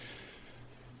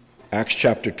Acts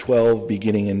chapter 12,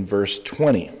 beginning in verse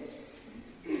 20.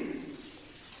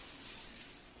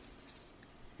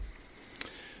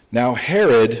 Now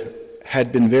Herod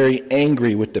had been very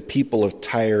angry with the people of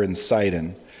Tyre and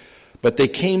Sidon, but they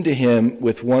came to him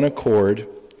with one accord,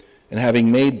 and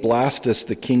having made Blastus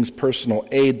the king's personal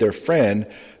aide, their friend,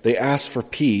 they asked for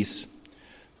peace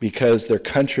because their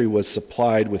country was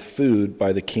supplied with food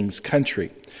by the king's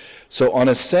country. So on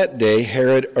a set day,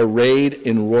 Herod, arrayed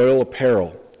in royal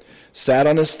apparel, sat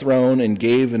on his throne and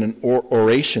gave an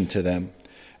oration to them,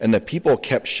 and the people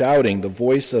kept shouting, "The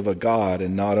voice of a God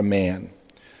and not a man."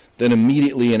 Then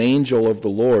immediately an angel of the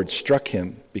Lord struck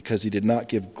him because he did not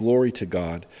give glory to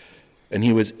God, and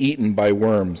he was eaten by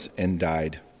worms and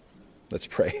died. Let's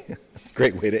pray. That's a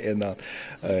great way to end on.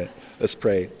 Let's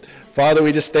pray. Father,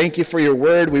 we just thank you for your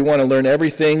word. We want to learn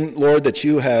everything, Lord, that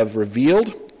you have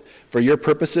revealed for your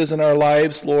purposes in our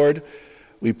lives, Lord.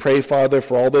 We pray, Father,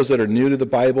 for all those that are new to the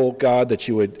Bible, God, that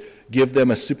you would give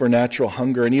them a supernatural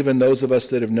hunger. And even those of us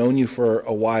that have known you for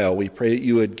a while, we pray that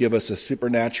you would give us a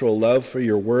supernatural love for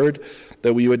your word,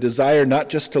 that we would desire not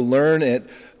just to learn it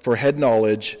for head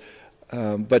knowledge,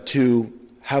 but to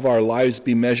have our lives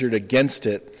be measured against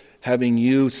it, having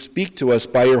you speak to us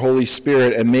by your Holy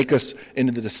Spirit and make us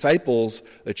into the disciples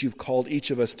that you've called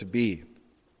each of us to be.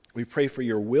 We pray for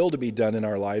your will to be done in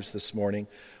our lives this morning.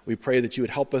 We pray that you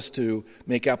would help us to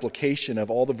make application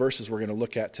of all the verses we're going to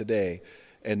look at today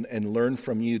and learn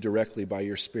from you directly by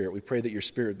your Spirit. We pray that your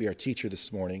Spirit would be our teacher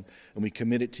this morning, and we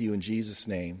commit it to you in Jesus'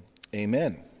 name.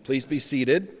 Amen. Please be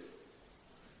seated.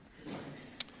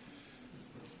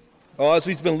 Well, as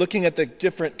we've been looking at the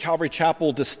different Calvary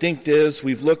Chapel distinctives,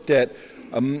 we've looked at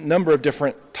a number of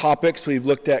different topics. We've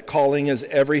looked at calling as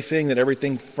everything, that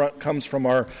everything comes from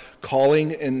our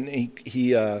calling, and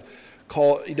he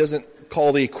doesn't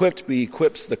call the equipped, but he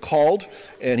equips the called,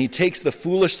 and he takes the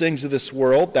foolish things of this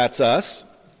world, that's us,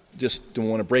 just don't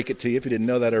want to break it to you if you didn't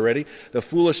know that already, the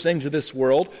foolish things of this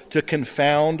world to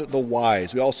confound the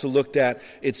wise. We also looked at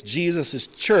it's Jesus'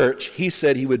 church. He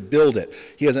said he would build it.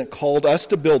 He hasn't called us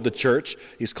to build the church.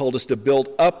 He's called us to build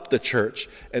up the church,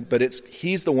 but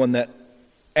he's the one that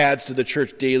adds to the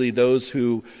church daily those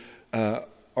who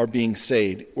are being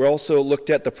saved. We also looked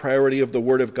at the priority of the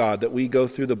Word of God, that we go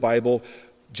through the Bible,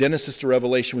 Genesis to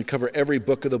Revelation. We cover every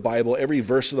book of the Bible, every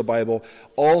verse of the Bible,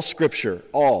 all Scripture,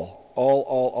 all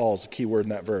is the key word in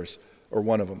that verse, or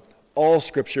one of them. All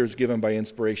Scripture is given by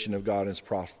inspiration of God and is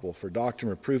profitable for doctrine,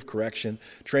 reproof, correction,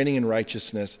 training in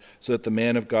righteousness, so that the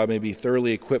man of God may be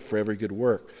thoroughly equipped for every good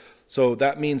work. So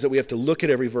that means that we have to look at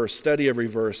every verse, study every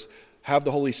verse, have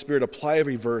the Holy Spirit apply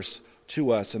every verse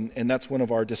to us, and that's one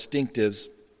of our distinctives.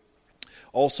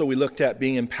 Also, we looked at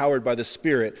being empowered by the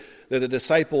Spirit, that the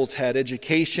disciples had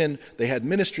education, they had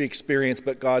ministry experience,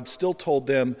 but God still told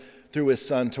them through his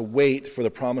Son to wait for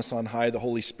the promise on high, the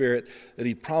Holy Spirit, that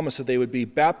he promised that they would be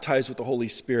baptized with the Holy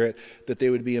Spirit, that they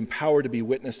would be empowered to be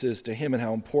witnesses to him, and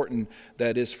how important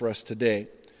that is for us today.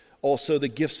 Also, the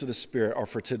gifts of the Spirit are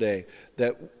for today,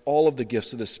 that all of the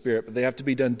gifts of the Spirit, but they have to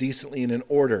be done decently and in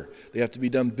order. They have to be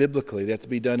done biblically. They have to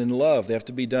be done in love. They have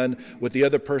to be done with the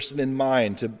other person in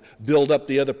mind, to build up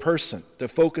the other person, to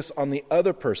focus on the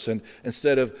other person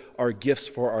instead of our gifts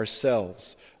for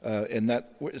ourselves. And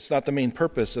that it's not the main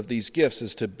purpose of these gifts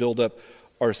is to build up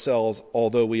ourselves,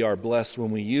 although we are blessed when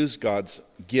we use God's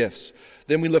gifts.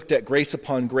 Then we looked at grace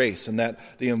upon grace, and that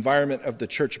the environment of the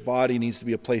church body needs to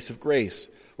be a place of grace,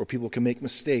 where people can make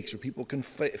mistakes, where people can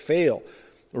fail,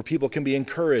 where people can be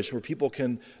encouraged, where people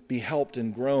can be helped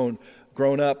and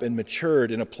grown up and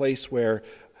matured in a place where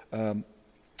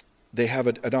they have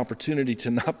an opportunity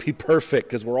to not be perfect,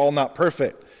 because we're all not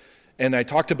perfect. And I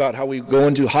talked about how we go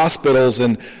into hospitals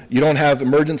and you don't have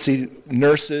emergency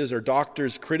nurses or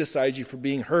doctors criticize you for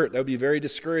being hurt. That would be very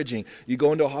discouraging. You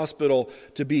go into a hospital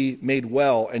to be made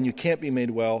well, and you can't be made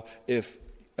well if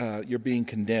you're being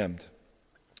condemned.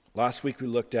 Last week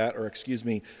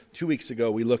 2 weeks ago,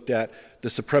 we looked at the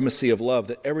supremacy of love,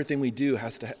 that everything we do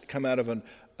has to come out of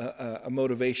a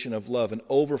motivation of love, an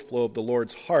overflow of the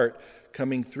Lord's heart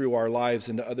coming through our lives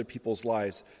into other people's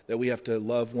lives, that we have to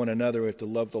love one another, we have to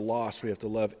love the lost, we have to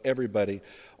love everybody.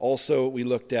 Also, we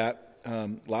looked at,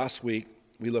 last week,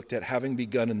 we looked at having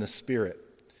begun in the Spirit.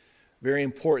 Very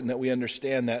important that we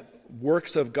understand that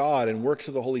works of God and works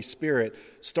of the Holy Spirit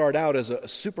start out as a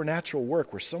supernatural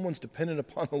work where someone's dependent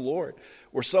upon the Lord,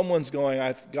 where someone's going,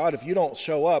 God, if you don't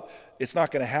show up, it's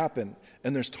not going to happen.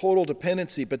 And there's total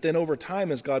dependency. But then over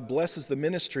time, as God blesses the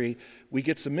ministry, we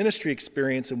get some ministry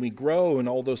experience and we grow and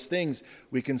all those things,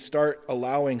 we can start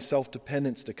allowing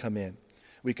self-dependence to come in.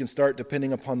 We can start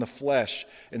depending upon the flesh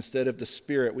instead of the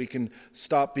Spirit. We can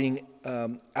stop being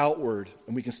outward,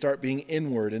 and we can start being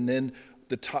inward. And then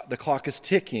the clock is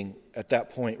ticking at that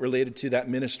point related to that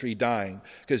ministry dying.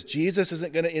 Because Jesus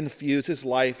isn't going to infuse his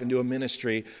life into a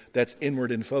ministry that's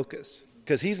inward in focus.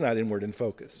 Because he's not inward in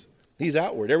focus. He's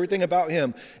outward. Everything about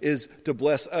him is to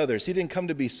bless others. He didn't come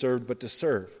to be served, but to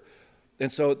serve.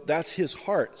 And so that's his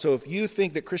heart. So if you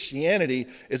think that Christianity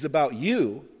is about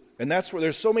you, and that's where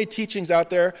there's so many teachings out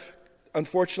there.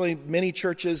 Unfortunately, many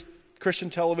churches, Christian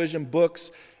television,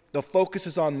 books, the focus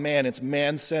is on man. It's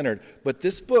man-centered. But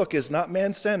this book is not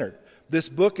man-centered. This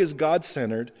book is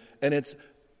God-centered, and it's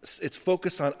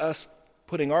focused on us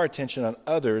putting our attention on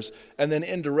others. And then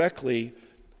indirectly,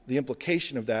 the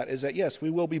implication of that is that, yes, we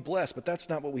will be blessed, but that's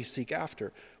not what we seek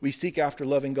after. We seek after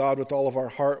loving God with all of our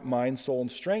heart, mind, soul,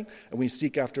 and strength, and we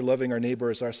seek after loving our neighbor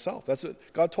as ourselves. That's what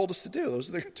God told us to do. Those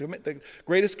are the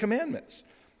greatest commandments.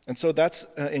 And so that's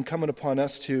incumbent upon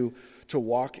us to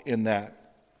walk in that.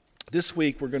 This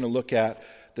week, we're going to look at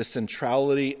the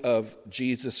centrality of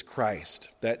Jesus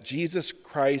Christ, that Jesus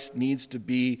Christ needs to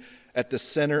be at the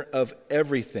center of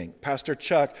everything. Pastor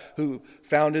Chuck, who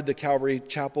founded the Calvary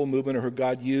Chapel movement, or who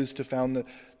God used to found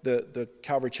the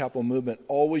Calvary Chapel movement,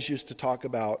 always used to talk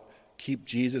about keep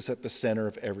Jesus at the center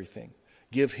of everything.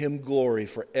 Give him glory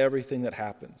for everything that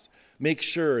happens. Make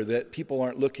sure that people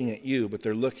aren't looking at you, but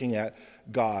they're looking at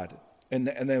God. And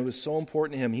it was so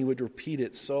important to him. He would repeat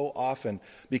it so often,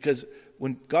 because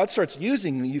when God starts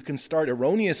using you, you can start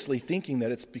erroneously thinking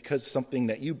that it's because something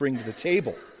that you bring to the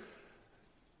table.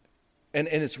 And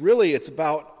it's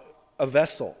about a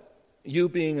vessel. You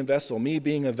being a vessel, me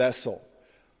being a vessel.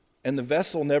 And the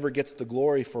vessel never gets the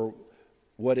glory for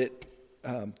what it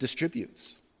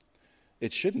distributes.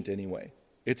 It shouldn't anyway.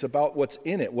 It's about what's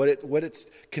in it, what it's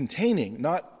containing,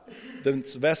 not the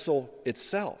vessel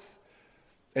itself.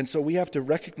 And so we have to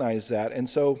recognize that. And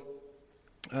so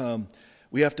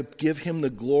we have to give him the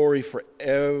glory for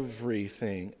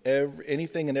everything,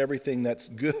 anything and everything that's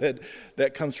good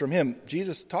that comes from him.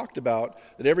 Jesus talked about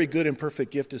that every good and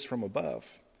perfect gift is from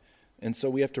above. And so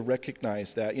we have to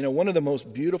recognize that. You know, one of the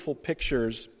most beautiful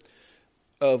pictures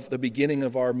of the beginning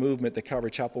of our movement, the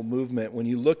Calvary Chapel movement, when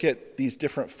you look at these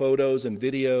different photos and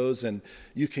videos, and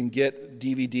you can get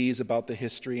DVDs about the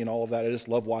history and all of that. I just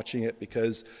love watching it,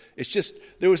 because it's just,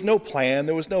 there was no plan.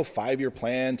 There was no 5-year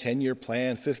plan, 10-year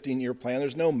plan, 15-year plan.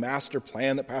 There's no master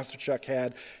plan that Pastor Chuck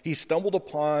had. He stumbled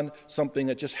upon something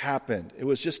that just happened. It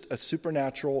was just a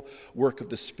supernatural work of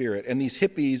the Spirit. And these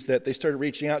hippies that they started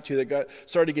reaching out to, that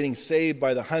started getting saved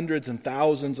by the hundreds and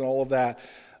thousands and all of that.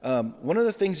 One of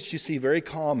the things that you see very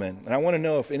common, and I want to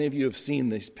know if any of you have seen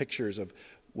these pictures of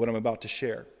what I'm about to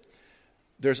share.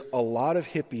 There's a lot of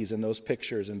hippies in those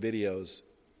pictures and videos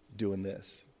doing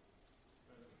this.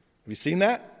 Have you seen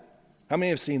that? How many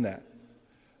have seen that?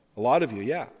 A lot of you,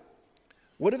 yeah.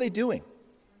 What are they doing?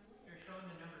 They're showing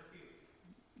the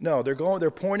number few. No,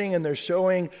 they're pointing and they're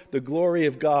showing the glory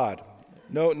of God.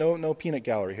 No peanut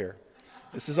gallery here.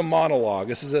 This is a monologue.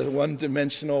 This is a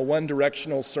one-dimensional,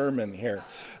 one-directional sermon here.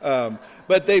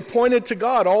 But they pointed to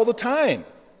God all the time.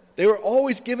 They were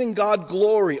always giving God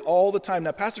glory all the time.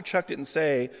 Now, Pastor Chuck didn't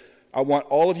say, I want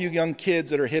all of you young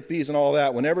kids that are hippies and all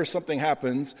that, whenever something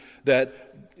happens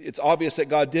that it's obvious that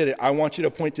God did it, I want you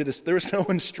to point to this. There's no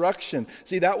instruction.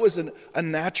 See, that was a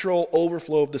natural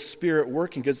overflow of the Spirit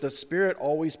working, because the Spirit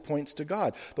always points to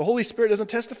God. The Holy Spirit doesn't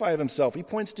testify of himself. He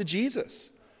points to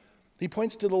Jesus. He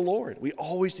points to the Lord. We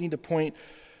always need to point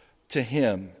to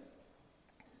him.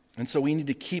 And so we need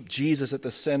to keep Jesus at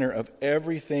the center of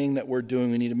everything that we're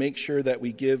doing. We need to make sure that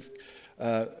we give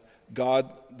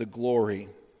God the glory.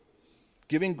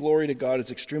 Giving glory to God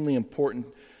is extremely important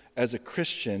as a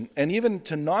Christian, and even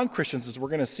to non-Christians, as we're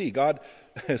going to see. God,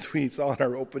 as we saw in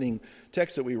our opening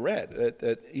text that we read,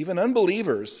 that even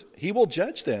unbelievers, he will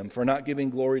judge them for not giving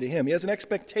glory to him. He has an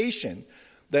expectation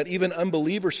that even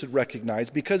unbelievers should recognize,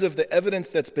 because of the evidence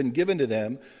that's been given to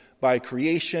them by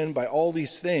creation, by all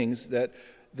these things, that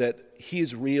he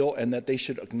is real and that they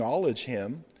should acknowledge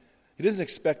him. He doesn't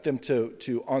expect them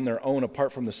to on their own,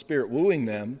 apart from the Spirit wooing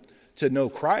them, to know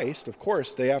Christ. Of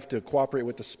course, they have to cooperate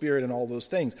with the Spirit and all those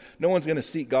things. No one's going to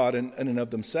seek God in and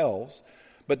of themselves,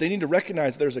 but they need to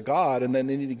recognize there's a God, and then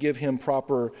they need to give him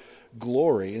proper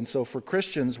glory. And so for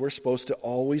Christians, we're supposed to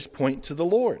always point to the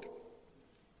Lord.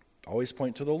 Always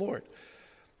point to the Lord.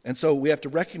 And so we have to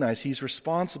recognize he's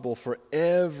responsible for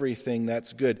everything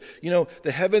that's good. You know,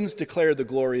 the heavens declare the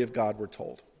glory of God, we're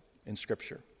told in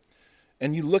Scripture.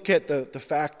 And you look at the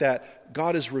fact that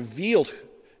God has revealed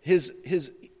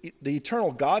the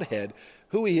eternal Godhead,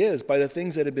 who he is, by the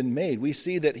things that have been made. We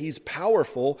see that he's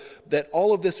powerful, that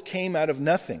all of this came out of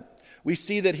nothing. We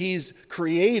see that he's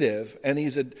creative and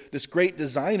he's this great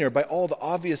designer by all the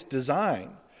obvious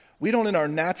design. We don't in our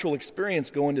natural experience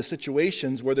go into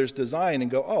situations where there's design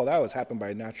and go, oh, that was happened by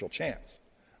a natural chance.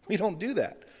 We don't do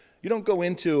that. You don't go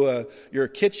into your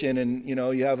kitchen and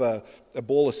you have a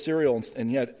bowl of cereal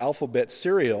and you have alphabet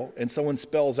cereal and someone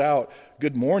spells out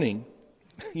good morning.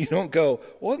 You don't go,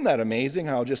 well, isn't that amazing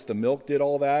how just the milk did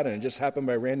all that and it just happened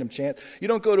by random chance? You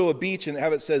don't go to a beach and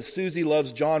have it says Susie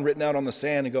loves John written out on the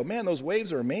sand and go, man, those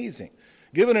waves are amazing.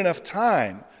 Given enough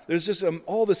time, there's just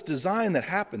all this design that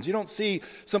happens. You don't see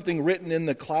something written in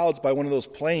the clouds by one of those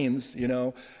planes,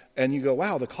 and you go,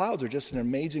 wow, the clouds are just an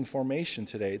amazing formation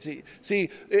today. See,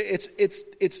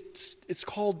 it's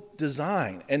called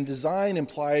design, and design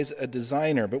implies a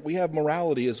designer, but we have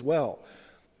morality as well.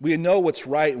 We know what's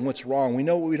right and what's wrong. We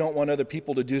know what we don't want other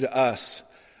people to do to us.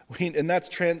 And that's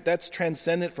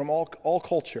transcendent from all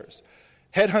cultures.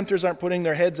 Headhunters aren't putting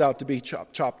their heads out to be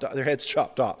their heads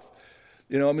chopped off.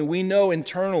 We know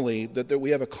internally that we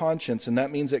have a conscience, and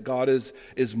that means that God is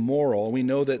moral. We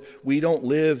know that we don't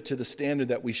live to the standard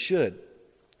that we should,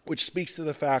 which speaks to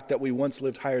the fact that we once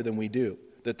lived higher than we do,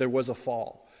 that there was a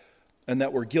fall. And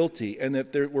that we're guilty, and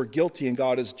if we're guilty and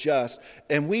God is just,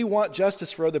 and we want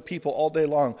justice for other people all day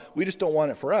long. We just don't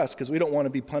want it for us because we don't want to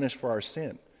be punished for our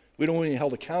sin. We don't want to be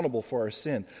held accountable for our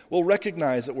sin. We'll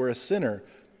recognize that we're a sinner,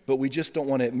 but we just don't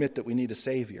want to admit that we need a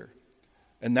Savior.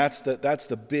 And that's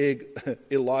the big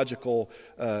illogical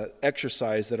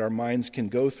exercise that our minds can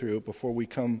go through before we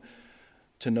come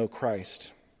to know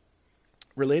Christ.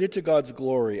 Related to God's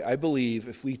glory, I believe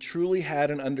if we truly had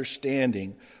an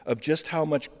understanding of just how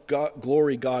much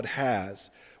glory God has,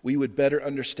 we would better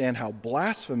understand how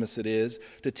blasphemous it is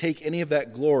to take any of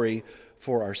that glory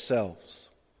for ourselves.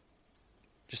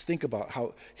 Just think about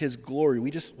how his glory,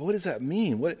 what does that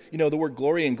mean? The word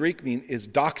glory in Greek is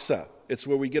doxa. It's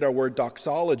where we get our word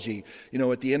doxology.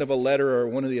 At the end of a letter or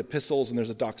one of the epistles, and there's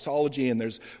a doxology, and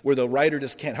there's where the writer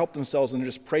just can't help themselves, and they're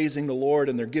just praising the Lord,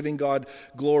 and they're giving God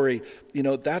glory.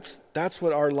 That's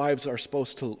what our lives are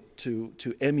supposed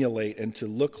to emulate and to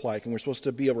look like, and we're supposed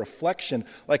to be a reflection,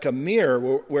 like a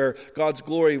mirror, where God's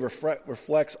glory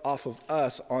reflects off of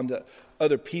us onto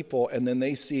other people, and then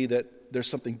they see that there's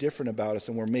something different about us,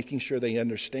 and we're making sure they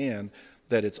understand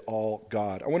that it's all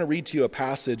God. I want to read to you a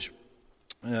passage.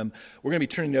 We're going to be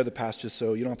turning to other passages,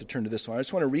 so you don't have to turn to this one. I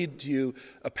just want to read to you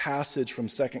a passage from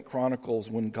 2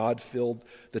 Chronicles when God filled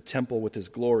the temple with his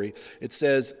glory. It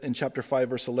says in chapter 5,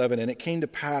 verse 11, "And it came to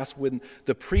pass when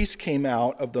the priests came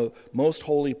out of the most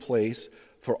holy place,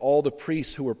 for all the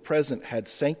priests who were present had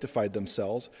sanctified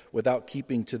themselves without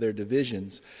keeping to their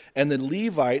divisions. And the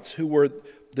Levites who were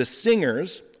the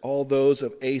singers, all those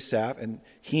of Asaph and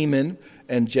Heman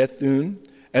and Jethun,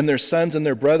 and their sons and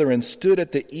their brethren stood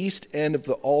at the east end of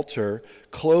the altar,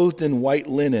 clothed in white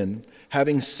linen,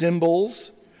 having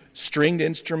cymbals, stringed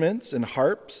instruments, and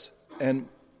harps, and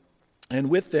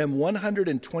with them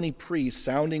 120 priests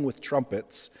sounding with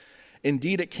trumpets.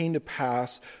 Indeed, it came to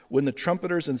pass when the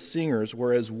trumpeters and singers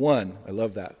were as one," I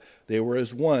love that, "they were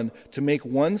as one, to make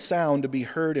one sound to be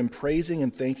heard in praising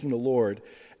and thanking the Lord.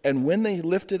 And when they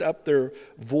lifted up their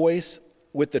voice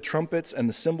with the trumpets and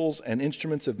the cymbals and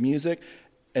instruments of music,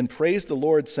 and praised the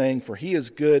Lord, saying, for he is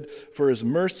good, for his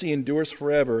mercy endures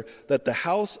forever, that the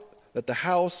house of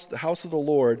the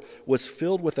Lord was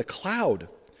filled with a cloud,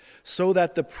 so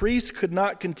that the priests could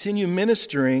not continue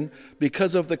ministering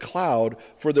because of the cloud,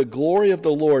 for the glory of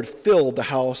the Lord filled the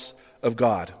house of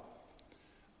God."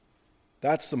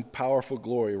 That's some powerful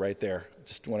glory right there,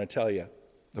 just want to tell you.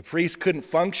 The priests couldn't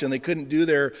function, they couldn't do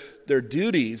their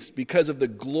duties because of the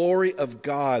glory of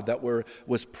God that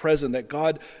was present, that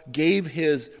God gave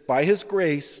by his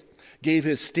grace, gave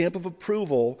his stamp of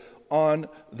approval on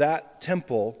that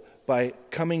temple by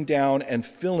coming down and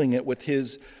filling it with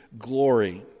his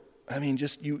glory. I mean,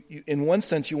 just you in one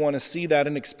sense you want to see that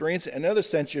and experience it. In another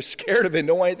sense, you're scared of it and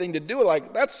don't want anything to do with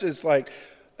it. That's just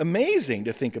amazing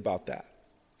to think about that.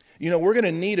 We're going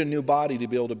to need a new body to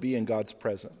be able to be in God's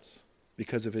presence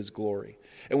because of his glory.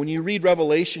 And when you read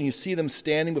Revelation, you see them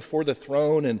standing before the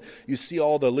throne, and you see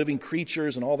all the living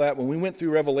creatures and all that. When we went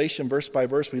through Revelation verse by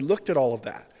verse, we looked at all of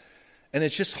that. And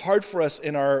it's just hard for us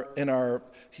in our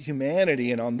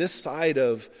humanity and on this side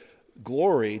of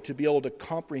glory to be able to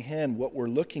comprehend what we're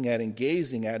looking at and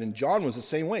gazing at. And John was the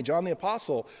same way. John the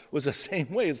Apostle was the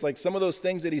same way. It's like some of those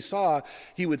things that he saw,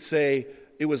 he would say,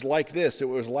 it was like this, it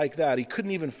was like that. He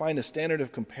couldn't even find a standard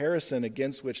of comparison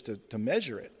against which to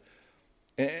measure it.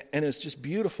 And it's just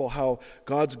beautiful how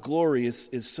God's glory is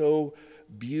so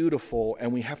beautiful,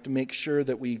 and we have to make sure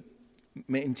that we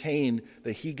maintain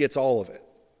that he gets all of it.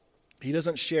 He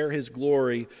doesn't share his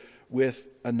glory with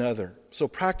another. So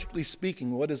practically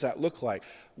speaking, what does that look like?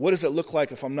 What does it look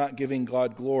like if I'm not giving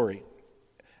God glory?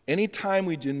 Anytime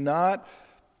we do not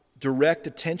direct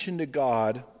attention to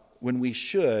God when we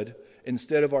should,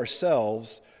 instead of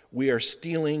ourselves, we are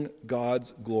stealing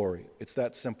God's glory. It's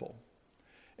that simple.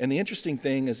 And the interesting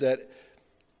thing is that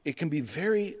it can be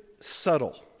very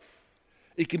subtle.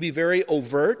 It can be very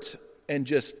overt and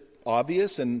just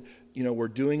obvious, and we're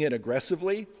doing it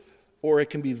aggressively, or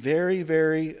it can be very,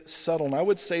 very subtle. And I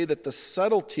would say that the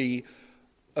subtlety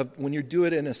of when you do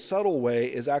it in a subtle way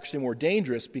is actually more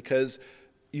dangerous, because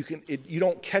you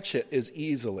don't catch it as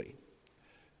easily.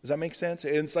 Does that make sense?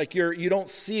 And it's like you don't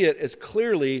see it as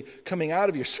clearly coming out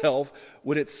of yourself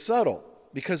when it's subtle,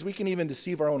 because we can even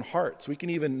deceive our own hearts. We can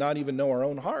even not even know our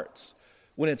own hearts.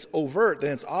 When it's overt,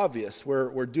 then it's obvious.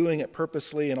 We're doing it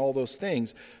purposely and all those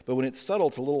things. But when it's subtle,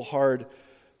 it's a little hard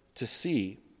to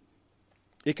see.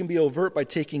 It can be overt by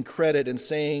taking credit and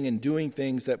saying and doing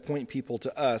things that point people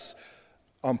to us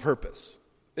on purpose.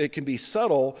 It can be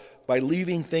subtle by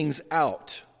leaving things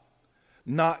out,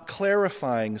 not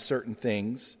clarifying certain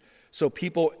things, so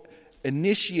people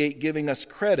initiate giving us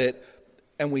credit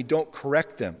and we don't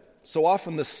correct them. So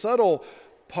often the subtle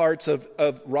parts of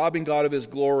robbing God of his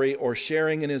glory or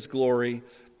sharing in his glory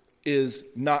is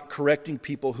not correcting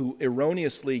people who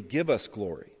erroneously give us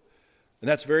glory. And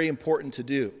that's very important to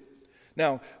do.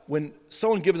 Now, when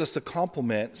someone gives us a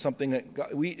compliment, something that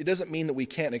it doesn't mean that we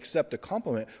can't accept a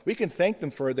compliment. We can thank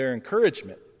them for their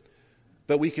encouragement,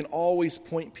 but we can always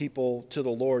point people to the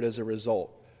Lord as a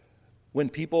result. When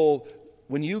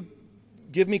you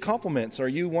give me compliments or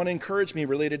you want to encourage me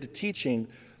related to teaching,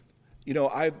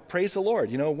 I praise the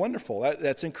Lord. Wonderful.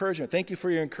 That's encouragement. Thank you for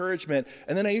your encouragement.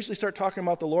 And then I usually start talking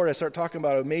about the Lord. I start talking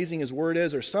about how amazing his word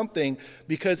is or something,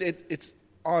 because it's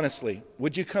honestly,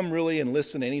 would you come really and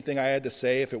listen to anything I had to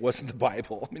say if it wasn't the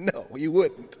Bible? I mean, no, you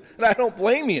wouldn't. And I don't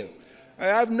blame you. I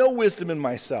have no wisdom in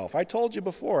myself. I told you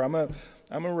before, I'm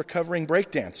a recovering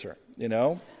breakdancer,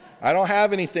 I don't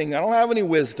have anything. I don't have any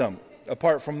wisdom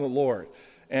apart from the Lord.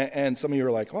 And some of you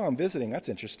are like, I'm visiting. That's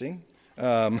interesting.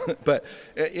 But,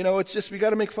 it's just we got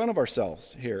to make fun of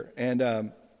ourselves here.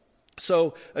 And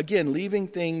so, again, leaving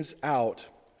things out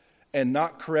and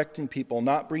not correcting people,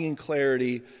 not bringing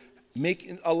clarity,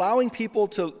 allowing people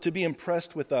to be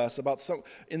impressed with us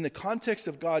in the context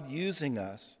of God using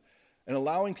us, and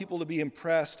allowing people to be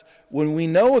impressed when we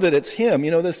know that it's him.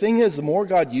 The thing is, the more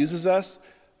God uses us,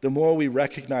 the more we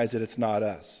recognize that it's not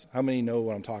us. How many know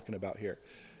what I'm talking about here?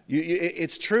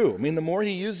 It's true. I mean, the more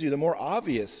he uses you, the more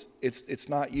obvious it's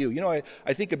not you.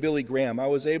 I think of Billy Graham. I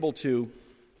was able to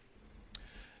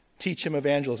teach him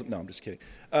evangelism. No, I'm just kidding.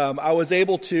 I was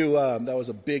able to, that was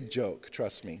a big joke,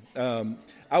 trust me.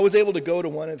 I was able to go to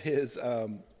one of his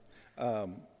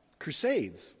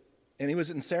crusades, and he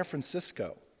was in San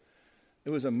Francisco. It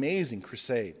was an amazing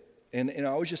crusade. And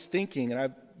I was just thinking, and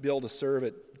I've been able to serve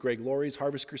at Greg Laurie's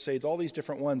Harvest Crusades, all these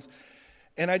different ones.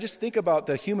 And I just think about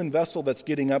the human vessel that's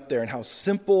getting up there and how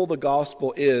simple the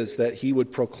gospel is that he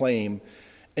would proclaim,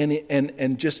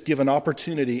 and just give an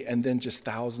opportunity, and then just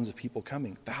thousands of people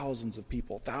coming, thousands of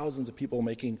people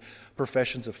making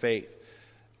professions of faith.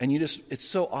 And it's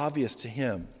so obvious to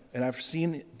him. And I've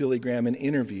seen Billy Graham in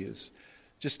interviews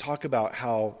just talk about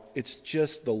how it's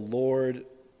just the Lord.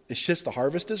 It's just the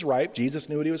harvest is ripe. Jesus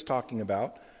knew what he was talking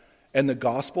about. And the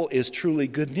gospel is truly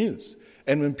good news.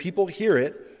 And when people hear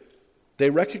it, they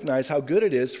recognize how good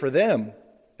it is for them.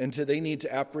 And they need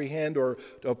to apprehend or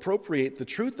to appropriate the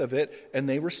truth of it. And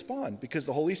they respond, because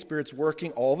the Holy Spirit's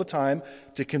working all the time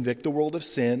to convict the world of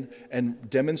sin and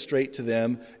demonstrate to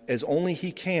them, as only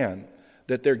he can,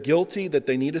 that they're guilty, that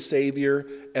they need a Savior,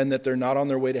 and that they're not on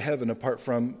their way to heaven apart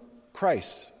from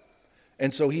Christ.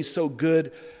 And so he's so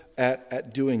good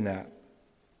at doing that.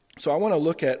 So I want to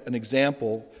look at an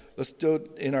example. Let's do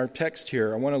it in our text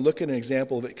here. I want to look at an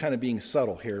example of it kind of being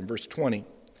subtle here in verse 20.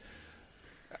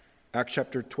 Acts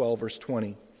chapter 12, verse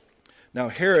 20. Now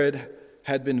Herod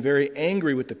had been very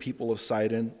angry with the people of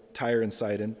Tyre and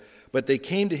Sidon, but they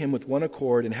came to him with one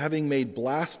accord, and having made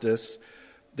Blastus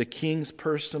the king's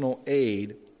personal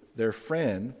aide, their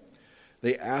friend,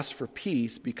 they asked for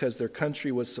peace because their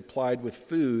country was supplied with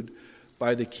food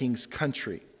by the king's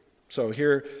country. So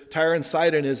here, Tyre and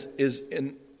Sidon is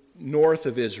in north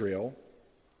of Israel,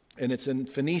 and it's in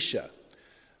Phoenicia.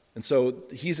 And so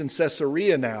he's in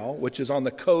Caesarea now, which is on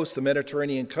the coast, the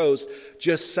Mediterranean coast,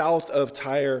 just south of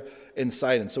Tyre and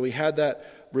Sidon. So he had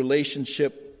that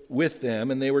relationship with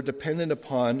them, and they were dependent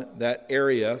upon that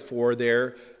area for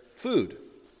their food.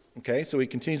 Okay, so he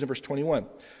continues in verse 21.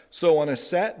 So on a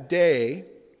set day,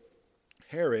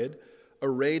 Herod,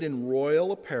 arrayed in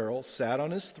royal apparel, sat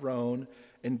on his throne,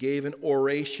 and gave an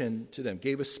oration to them,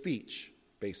 gave a speech,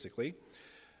 basically.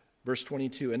 Verse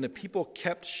 22, and the people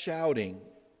kept shouting,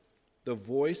 the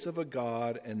voice of a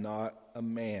God and not a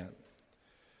man.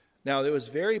 Now, it was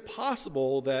very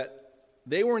possible that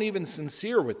they weren't even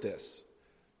sincere with this,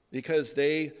 because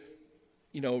they,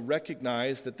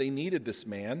 recognized that they needed this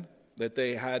man, that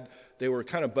they were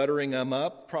kind of buttering him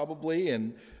up probably,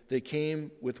 and they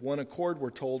came with one accord, we're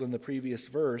told in the previous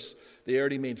verse. They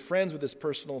already made friends with his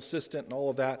personal assistant and all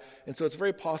of that. And so it's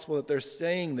very possible that they're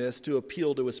saying this to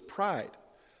appeal to his pride.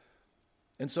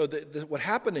 And so what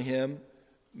happened to him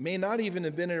may not even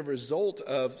have been a result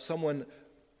of someone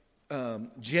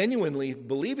genuinely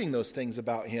believing those things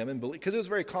about him, and because it was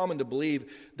very common to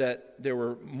believe that there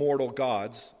were mortal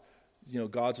gods,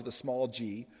 gods with a small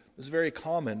g. It was very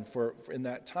common for in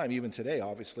that time, even today,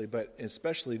 obviously, but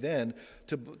especially then,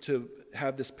 to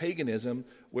have this paganism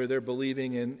where they're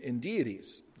believing in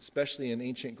deities, especially in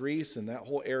ancient Greece and that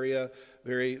whole area,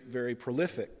 very, very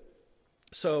prolific.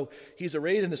 So he's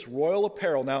arrayed in this royal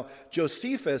apparel. Now,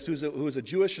 Josephus, who is a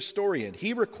Jewish historian,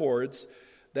 he records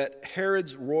that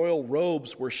Herod's royal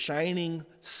robes were shining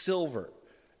silver.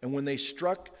 And when they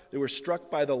were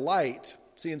struck by the light.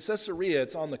 See, in Caesarea,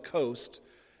 it's on the coast,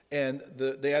 and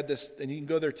they had this, and you can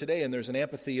go there today, and there's an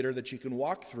amphitheater that you can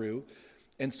walk through.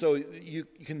 And so you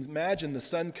can imagine the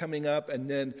sun coming up and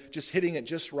then just hitting it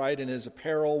just right, and his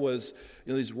apparel was,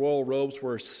 these royal robes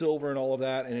were silver and all of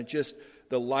that, and it just,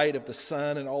 the light of the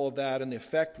sun and all of that, and the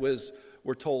effect was,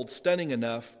 we're told, stunning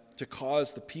enough to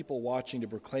cause the people watching to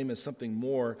proclaim him as something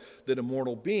more than a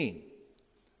mortal being.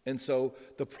 And so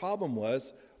the problem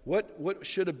was, what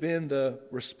should have been the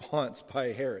response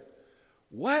by Herod?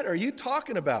 What are you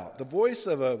talking about? The voice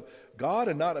of a God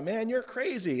and not a man? You're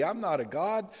crazy. I'm not a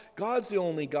God. God's the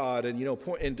only God.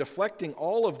 And deflecting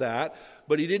all of that,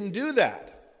 but he didn't do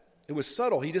that. It was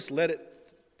subtle. He just let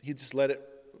it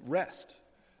rest.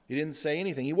 He didn't say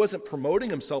anything. He wasn't promoting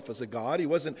himself as a God. He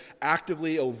wasn't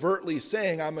actively, overtly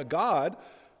saying, I'm a God,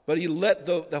 but he let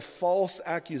the false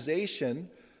accusation,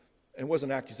 and it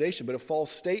wasn't an accusation, but a false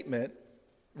statement,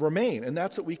 remain. And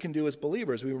that's what we can do as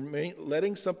believers. We remain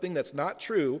letting something that's not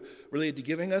true, related to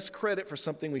giving us credit for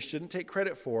something we shouldn't take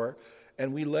credit for,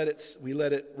 and we let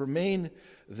it remain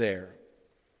there.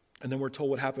 And then we're told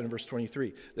what happened in verse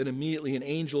 23. Then immediately an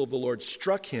angel of the Lord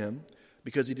struck him,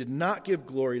 because he did not give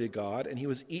glory to God, and he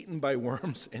was eaten by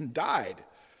worms and died.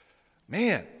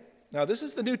 Man, now this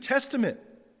is the New Testament.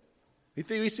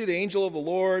 We see the angel of the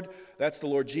Lord, that's the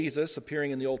Lord Jesus,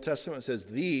 appearing in the Old Testament. It says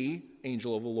the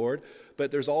angel of the Lord, but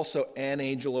there's also an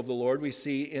angel of the Lord we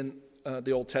see in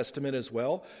the Old Testament as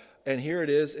well. And here it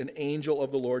is, an angel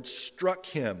of the Lord struck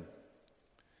him.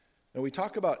 Now we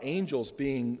talk about angels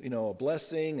being, a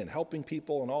blessing and helping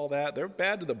people and all that. They're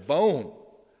bad to the bone.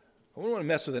 I wouldn't want to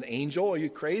mess with an angel. Are you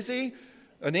crazy?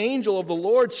 An angel of the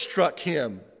Lord struck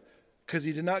him because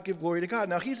he did not give glory to God.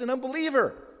 Now, he's an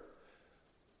unbeliever.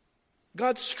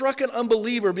 God struck an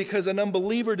unbeliever because an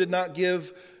unbeliever did not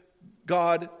give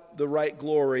God the right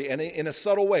glory, and in a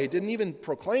subtle way. Didn't even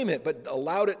proclaim it, but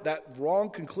allowed that wrong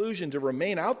conclusion to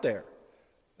remain out there.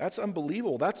 That's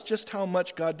unbelievable. That's just how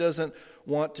much God doesn't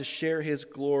want to share his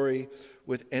glory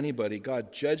with anybody.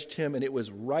 God judged him, and it was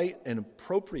right and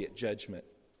appropriate judgment.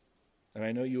 And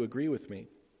I know you agree with me.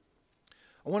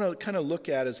 I want to kind of look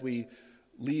at, as we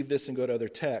leave this and go to other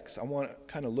texts, I want to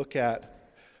kind of look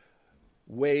at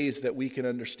ways that we can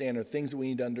understand, or things that we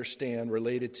need to understand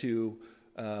related to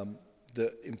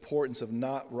the importance of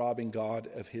not robbing God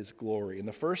of his glory. And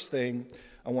the first thing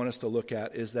I want us to look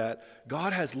at is that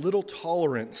God has little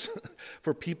tolerance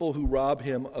for people who rob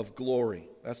him of glory.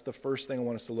 That's the first thing I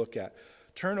want us to look at.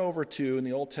 Turn over to, in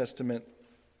the Old Testament,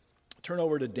 turn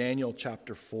over to Daniel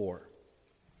chapter 4.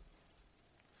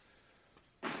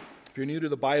 If you're new to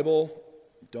the Bible,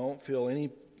 don't feel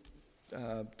any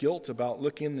guilt about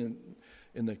looking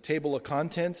in the table of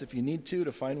contents if you need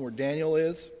to find where Daniel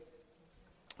is.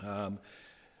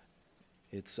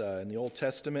 It's in the Old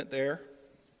Testament there.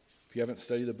 If you haven't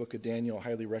studied the book of Daniel, I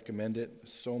highly recommend it.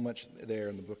 There's so much there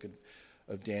in the book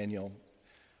of Daniel.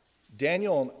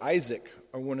 Daniel and Isaac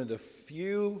are one of the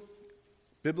few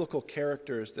biblical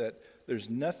characters that there's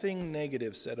nothing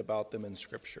negative said about them in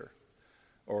Scripture,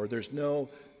 or there's no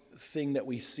thing that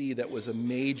we see that was a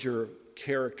major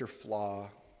character flaw.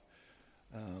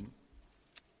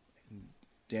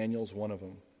 Daniel's one of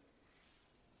them.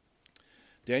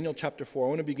 Daniel chapter 4, I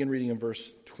want to begin reading in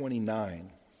verse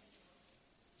 29.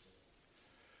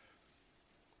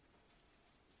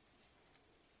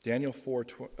 Daniel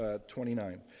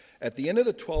 4:29. At the end of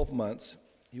the 12 months,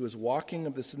 he was walking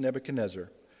of this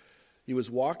Nebuchadnezzar. He was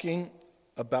walking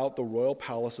about the royal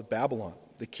palace of Babylon.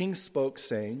 The king spoke,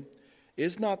 saying,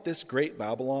 Is not this great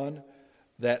Babylon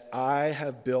that I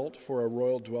have built for a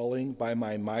royal dwelling by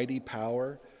my mighty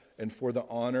power and for the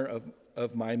honor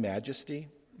of my majesty?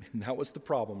 And that was the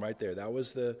problem right there. That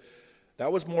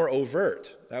was more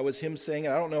overt. That was him saying,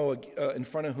 I don't know in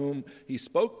front of whom he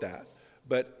spoke that,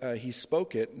 but he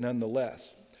spoke it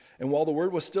nonetheless. And while the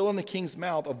word was still in the king's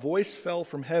mouth, a voice fell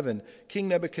from heaven, King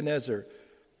Nebuchadnezzar,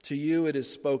 to you it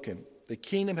is spoken, the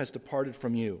kingdom has departed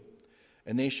from you,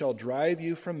 and they shall drive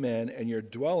you from men, and your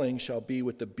dwelling shall be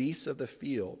with the beasts of the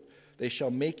field. They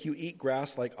shall make you eat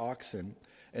grass like oxen,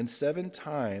 and 7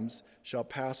 times shall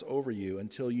pass over you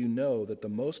until you know that the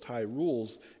Most High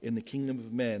rules in the kingdom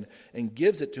of men and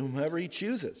gives it to whomever he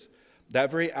chooses. That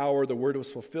very hour the word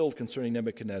was fulfilled concerning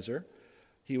Nebuchadnezzar.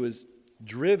 He was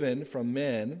driven from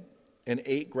men and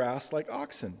ate grass like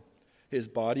oxen. His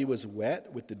body was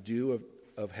wet with the dew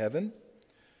of heaven,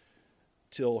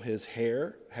 till his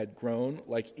hair had grown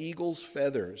like eagle's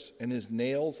feathers, and his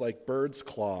nails like birds'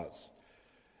 claws.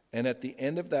 And at the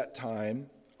end of that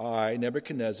time, I,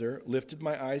 Nebuchadnezzar, lifted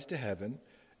my eyes to heaven,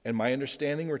 and my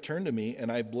understanding returned to me,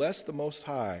 and I blessed the Most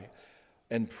High,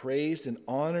 and praised and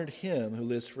honored him who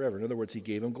lives forever. In other words, he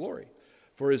gave him glory.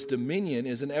 For his dominion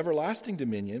is an everlasting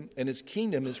dominion, and his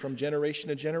kingdom is from generation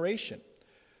to generation.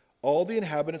 All the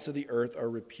inhabitants of the earth are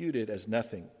reputed as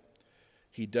nothing.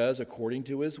 He does according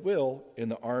to his will in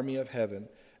the army of heaven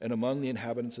and among the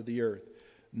inhabitants of the earth.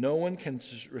 No one can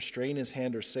restrain his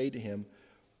hand or say to him,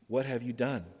 what have you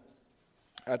done?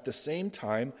 At the same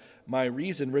time, my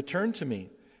reason returned to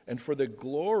me, and for the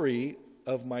glory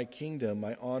of my kingdom,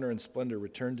 my honor and splendor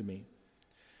returned to me.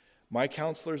 My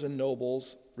counselors and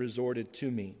nobles resorted to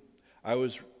me. I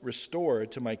was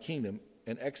restored to my kingdom,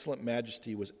 and excellent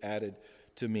majesty was added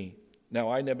to me. Now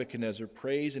I, Nebuchadnezzar,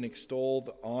 praise and extol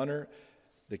the honor,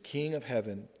 the King of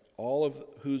heaven, all of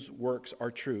whose works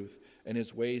are truth, and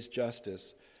his ways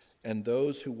justice. And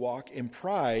those who walk in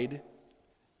pride,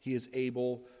 he is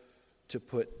able to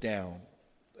put down.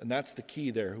 And that's the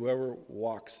key there, whoever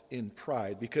walks in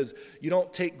pride. Because you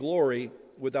don't take glory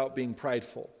without being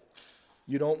prideful.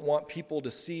 You don't want people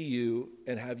to see you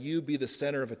and have you be the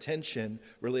center of attention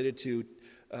related to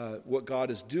what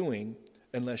God is doing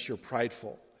unless you're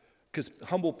prideful. Because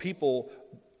humble people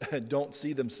don't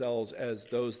see themselves as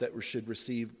those that should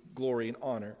receive glory and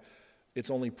honor.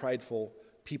 It's only prideful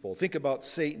people. Think about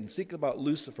Satan. Think about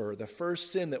Lucifer. The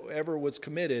first sin that ever was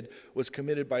committed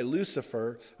by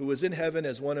Lucifer, who was in heaven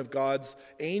as one of God's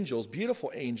angels,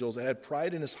 beautiful angels that had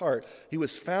pride in his heart. He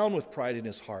was found with pride in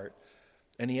his heart.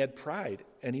 And he had pride,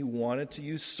 and he wanted to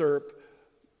usurp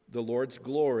the Lord's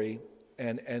glory,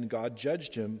 and God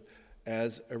judged him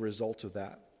as a result of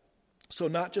that. So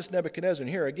not just Nebuchadnezzar. And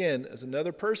here again, as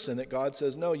another person that God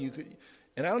says, no, you could,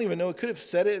 and I don't even know, it could have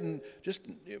said it and just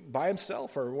by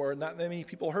himself, or not that many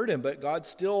people heard him, but God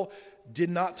still did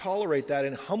not tolerate that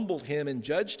and humbled him and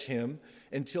judged him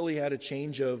until he had a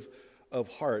change of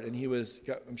heart. And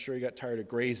I'm sure he got tired of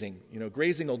grazing.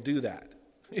 Grazing will do that.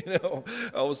 All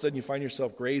of a sudden you find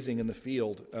yourself grazing in the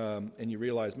field, and you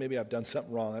realize maybe I've done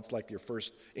something wrong. That's like your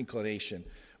first inclination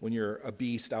when you're a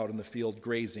beast out in the field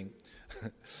grazing.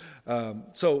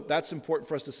 So that's important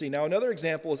for us to see. Now, another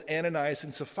example is Ananias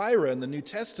and Sapphira in the New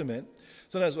Testament.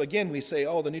 Sometimes, again, we say,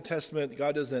 the New Testament,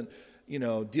 God doesn't,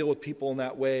 deal with people in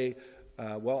that way.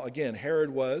 Well, again, Herod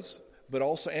was, but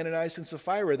also Ananias and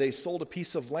Sapphira, they sold a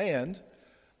piece of land,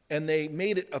 and they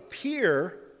made it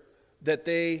appear that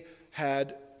they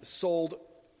had sold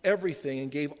everything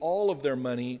and gave all of their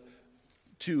money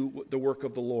to the work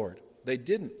of the Lord. They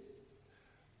didn't.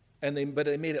 But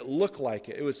they made it look like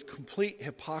it. It was complete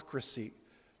hypocrisy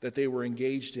that they were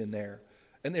engaged in there.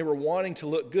 And they were wanting to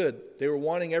look good. They were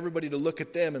wanting everybody to look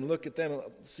at them and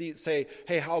say,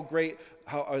 hey, how great,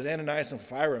 how was Ananias and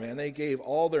Sapphira, man. They gave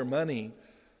all their money.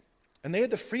 And they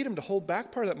had the freedom to hold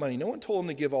back part of that money. No one told them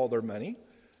to give all their money.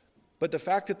 But the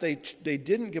fact that they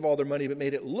didn't give all their money but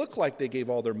made it look like they gave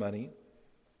all their money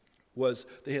was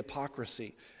the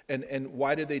hypocrisy. And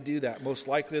why did they do that? Most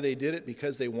likely they did it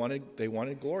because they wanted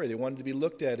glory. They wanted to be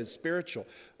looked at as spiritual.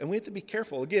 And we have to be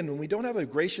careful. Again, when we don't have a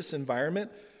gracious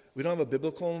environment, we don't have a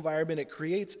biblical environment, it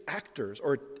creates actors,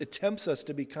 or it tempts us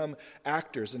to become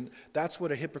actors. And that's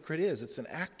what a hypocrite is. It's an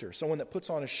actor, someone that puts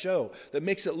on a show, that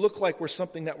makes it look like we're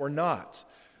something that we're not.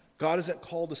 God hasn't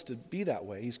called us to be that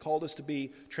way. He's called us to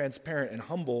be transparent and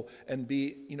humble and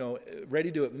be,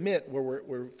 ready to admit where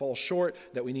we fall short,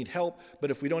 that we need help. But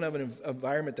if we don't have an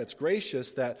environment that's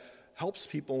gracious, that helps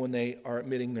people when they are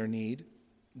admitting their need,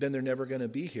 then they're never going to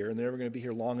be here, and they're never going to be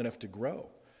here long enough to grow.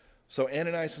 So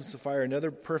Ananias and Sapphira, another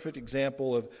perfect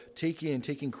example of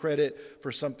taking credit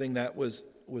for something that was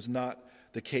not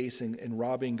the case, and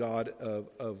robbing God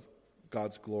of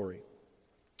God's glory.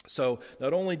 So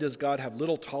not only does God have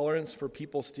little tolerance for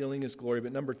people stealing his glory,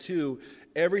 but number two,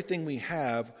 everything we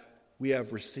have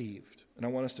received. And I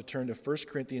want us to turn to 1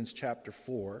 Corinthians chapter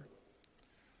 4.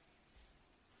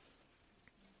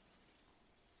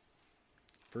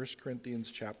 1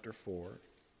 Corinthians chapter 4.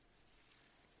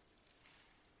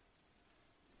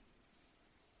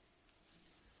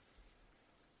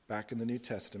 Back in the New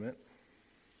Testament.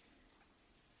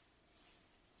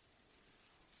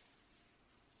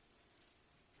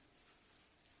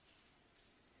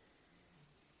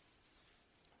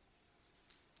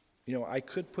 You know, I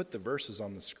could put the verses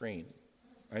on the screen.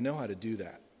 I know how to do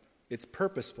that. It's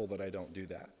purposeful that I don't do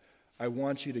that. I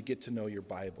want you to get to know your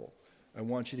Bible. I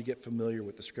want you to get familiar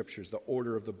with the scriptures, the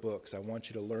order of the books. I want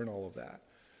you to learn all of that.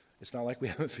 It's not like we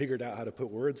haven't figured out how to put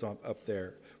words up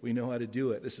there. We know how to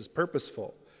do it. This is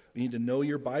purposeful. We need to know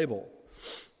your Bible.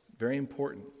 Very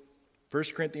important. 1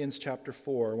 Corinthians chapter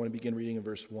 4, I want to begin reading in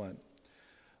verse 1.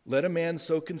 Let a man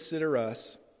so consider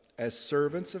us as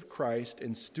servants of Christ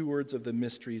and stewards of the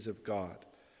mysteries of God.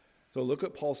 So look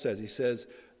what Paul says. He says,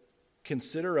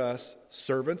 consider us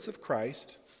servants of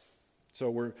Christ.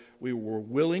 So we were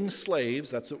willing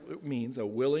slaves. That's what it means, a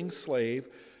willing slave,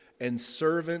 and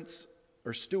servants,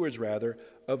 or stewards rather,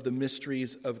 of the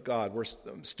mysteries of God.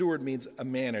 Steward means a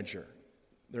manager.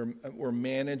 We're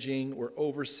managing, we're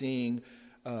overseeing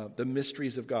the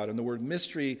mysteries of God. And the word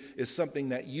mystery is something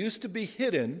that used to be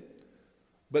hidden,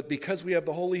 but because we have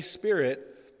the Holy Spirit,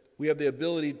 we have the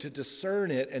ability to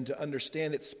discern it and to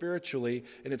understand it spiritually.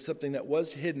 And it's something that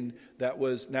was hidden that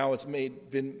was now it's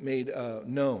been made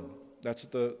known. That's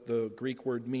what the Greek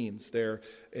word means there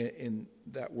in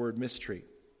that word mystery.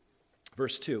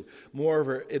 Verse 2,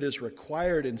 moreover, it is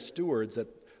required in stewards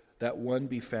that one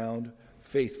be found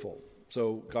faithful.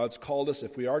 So God's called us,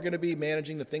 if we are going to be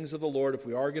managing the things of the Lord, if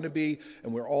we are going to be,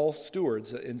 and we're all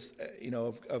stewards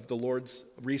of the Lord's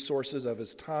resources, of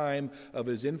his time, of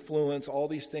his influence, all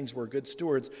these things, we're good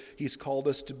stewards. He's called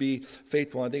us to be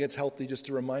faithful. I think it's healthy just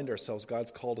to remind ourselves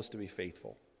God's called us to be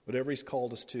faithful. Whatever he's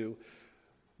called us to,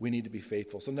 we need to be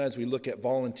faithful. Sometimes we look at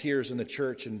volunteers in the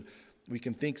church and we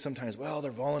can think sometimes, well,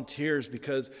 they're volunteers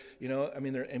because,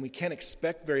 and we can't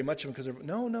expect very much of them because they're,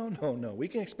 no. We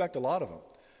can expect a lot of them.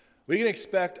 We can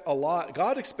expect a lot.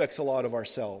 God expects a lot of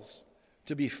ourselves,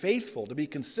 to be faithful, to be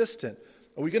consistent.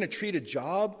 Are we going to treat a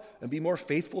job and be more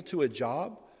faithful to a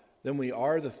job than we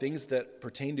are the things that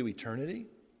pertain to eternity?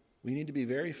 We need to be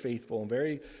very faithful and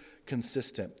very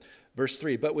consistent. Verse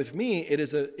 3, but with me it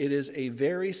is a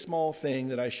very small thing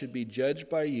that I should be judged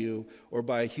by you or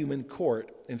by a human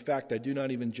court. In fact, I do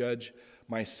not even judge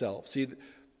myself. See,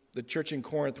 the church in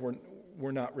Corinth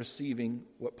were not receiving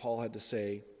what Paul had to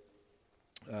say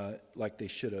like they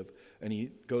should have. And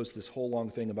he goes this whole long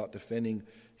thing about defending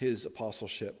his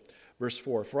apostleship. Verse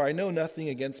 4, for I know nothing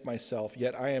against myself,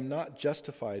 yet I am not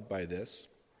justified by this,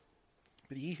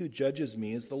 but he who judges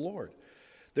me is the Lord.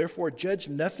 Therefore judge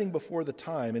nothing before the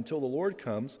time until the Lord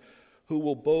comes, who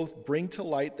will both bring to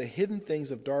light the hidden things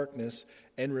of darkness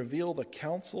and reveal the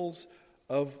counsels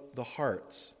of the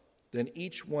hearts. Then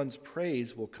each one's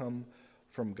praise will come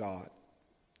from God.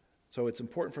 So it's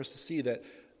important for us to see that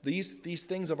these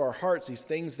things of our hearts, these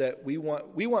things that we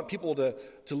want people to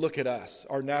look at us.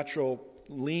 Our natural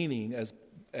leaning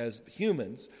as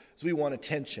humans is we want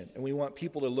attention, and we want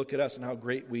people to look at us and how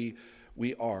great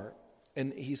we are.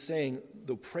 And he's saying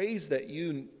the praise that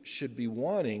you should be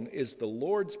wanting is the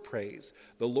Lord's praise,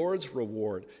 the Lord's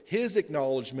reward, his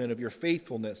acknowledgement of your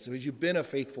faithfulness because you've been a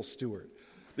faithful steward,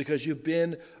 because you've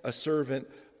been a servant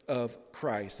of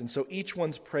Christ. And so each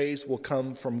one's praise will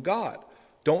come from God.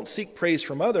 Don't seek praise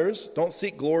from others. Don't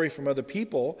seek glory from other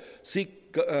people.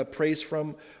 Seek praise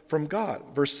from God.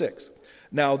 Verse 6.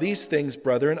 Now these things,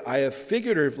 brethren, I have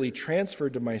figuratively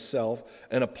transferred to myself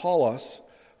and Apollos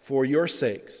for your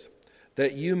sakes,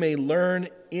 that you may learn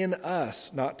in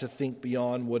us not to think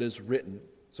beyond what is written.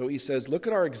 So he says, look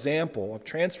at our example. I've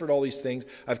transferred all these things.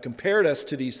 I've compared us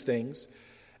to these things.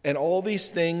 And all these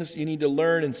things you need to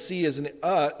learn and see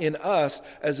in us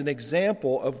as an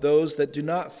example of those that do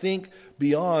not think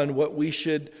beyond what we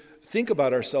should think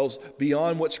about ourselves,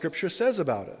 beyond what Scripture says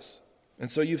about us.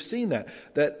 And so you've seen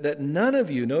that none of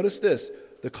you, notice this,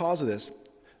 the cause of this,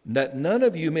 that none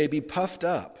of you may be puffed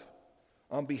up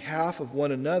on behalf of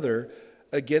one another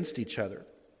against each other.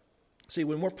 See,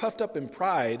 when we're puffed up in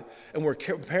pride and we're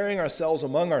comparing ourselves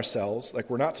among ourselves,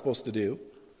 like we're not supposed to do,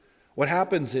 what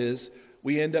happens is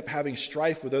we end up having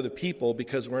strife with other people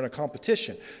because we're in a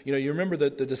competition. You remember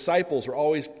that the disciples were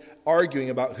always arguing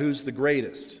about who's the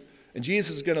greatest. And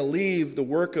Jesus is going to leave the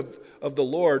work of the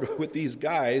Lord with these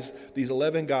guys, these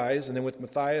 11 guys, and then with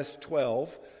Matthias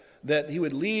 12, that he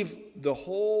would leave the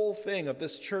whole thing of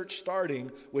this church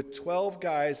starting with 12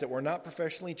 guys that were not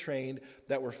professionally trained,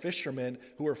 that were fishermen,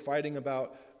 who were fighting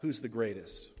about who's the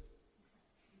greatest.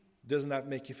 Doesn't that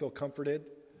make you feel comforted?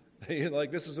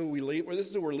 Like, this is who we leave, or this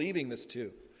is who we're leaving this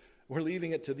to. We're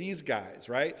leaving it to these guys,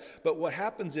 right? But what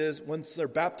happens is, once they're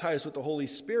baptized with the Holy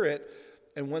Spirit,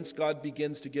 and once God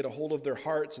begins to get a hold of their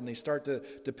hearts and they start to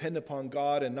depend upon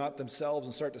God and not themselves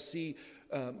and start to see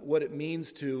what it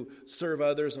means to serve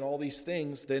others and all these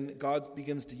things, then God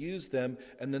begins to use them,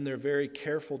 and then they're very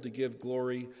careful to give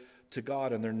glory to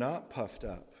God, and they're not puffed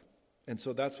up. And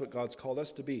so that's what God's called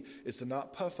us to be, is to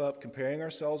not puff up, comparing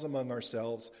ourselves among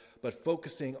ourselves, but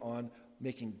focusing on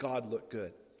making God look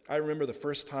good. I remember the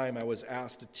first time I was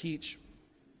asked to teach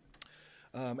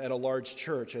at a large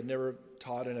church. I'd never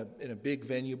taught in a big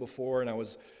venue before, and I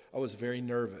was very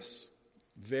nervous,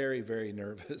 very, very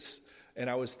nervous. And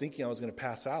I was thinking I was going to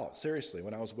pass out, seriously,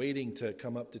 when I was waiting to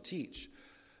come up to teach.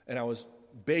 And I was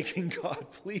begging God,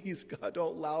 please, God,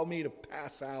 don't allow me to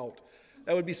pass out.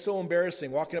 That would be so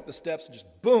embarrassing, walking up the steps and just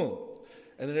boom.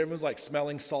 And then everyone's like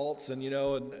smelling salts and,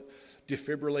 and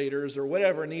defibrillators or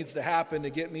whatever needs to happen to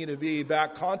get me to be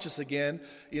back conscious again,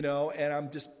 and I'm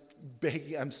just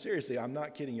begging. I'm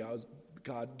not kidding you.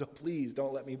 God, please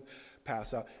don't let me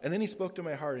pass out. And then he spoke to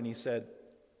my heart and he said,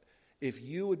 if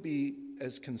you would be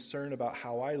as concerned about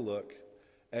how I look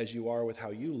as you are with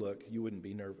how you look, you wouldn't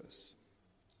be nervous.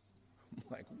 I'm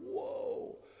like,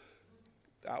 whoa,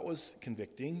 that was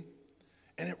convicting.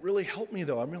 And it really helped me,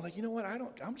 though. I'm really like, you know what? I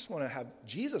just want to have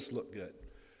Jesus look good.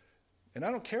 And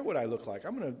I don't care what I look like.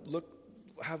 I'm going to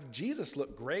have Jesus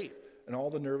look great. And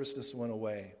all the nervousness went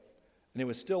away. And it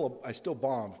was I still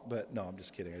bombed, but no, I'm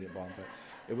just kidding. I didn't bomb,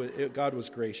 but God was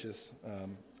gracious.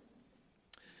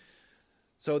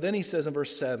 So then he says in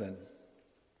verse 7,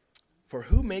 for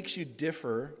who makes you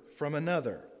differ from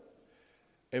another?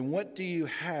 And what do you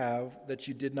have that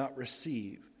you did not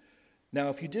receive? Now,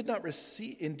 if you did not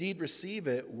indeed receive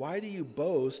it, why do you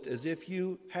boast as if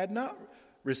you had not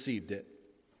received it?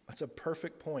 That's a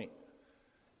perfect point.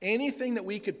 Anything that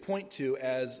we could point to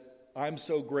as I'm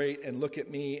so great and look at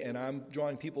me and I'm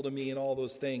drawing people to me and all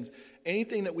those things,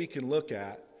 anything that we can look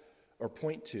at or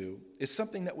point to is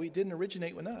something that we didn't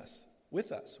originate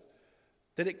with us,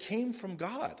 that it came from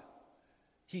God.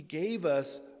 He gave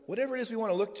us whatever it is we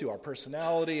want to look to, our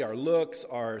personality, our looks,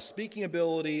 our speaking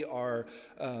ability, our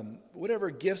whatever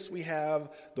gifts we have,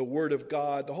 the Word of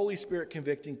God, the Holy Spirit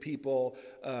convicting people.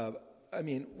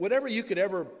 Whatever you could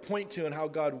ever point to and how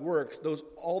God works,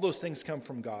 all those things come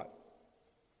from God.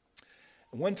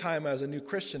 And one time as a new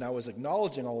Christian, I was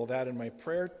acknowledging all of that in my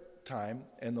prayer time,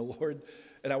 and the Lord,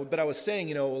 but I was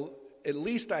saying, at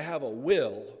least I have a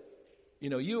will.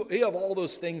 You have all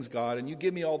those things, God, and you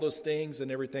give me all those things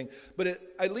and everything, but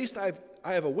at least I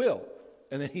have a will.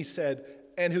 And then he said,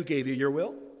 and who gave you your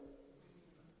will?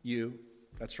 You.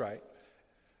 That's right.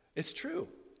 It's true.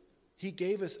 He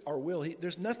gave us our will.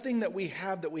 There's nothing that we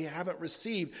have that we haven't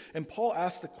received. And Paul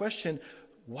asked the question,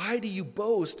 why do you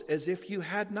boast as if you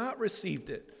had not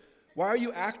received it? Why are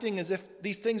you acting as if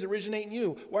these things originate in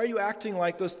you? Why are you acting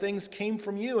like those things came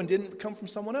from you and didn't come from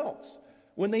someone else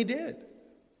when they did?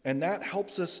 And that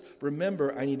helps us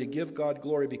remember I need to give God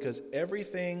glory because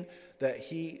everything that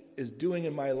he is doing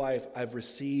in my life, I've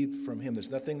received from him. There's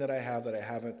nothing that I have that I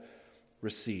haven't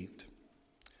received.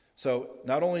 So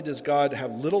not only does God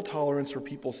have little tolerance for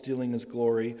people stealing his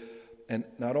glory, and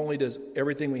not only does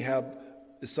everything we have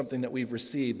is something that we've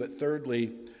received, but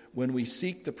thirdly, when we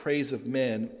seek the praise of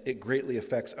men, it greatly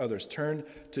affects others. Turn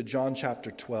to John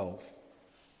chapter 12.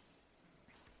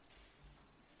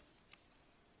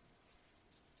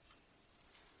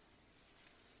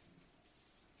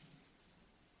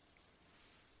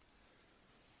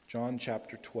 John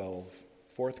chapter 12,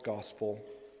 fourth gospel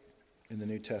in the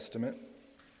New Testament.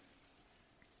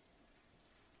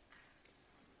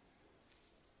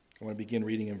 I want to begin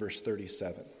reading in verse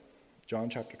 37. John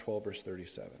chapter 12, verse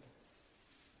 37.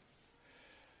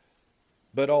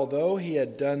 But although he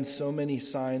had done so many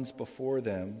signs before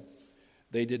them,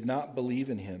 they did not believe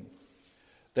in him,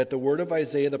 that the word of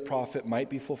Isaiah the prophet might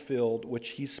be fulfilled,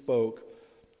 which he spoke,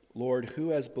 Lord,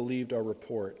 who has believed our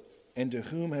report? And to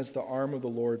whom has the arm of the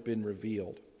Lord been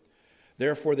revealed?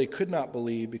 Therefore they could not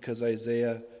believe, because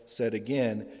Isaiah said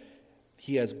again,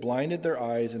 he has blinded their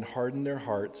eyes and hardened their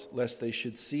hearts, lest they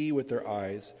should see with their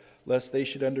eyes, lest they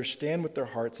should understand with their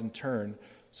hearts and turn,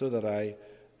 so that I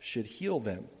should heal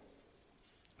them.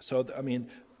 So,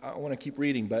 I want to keep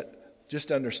reading, but just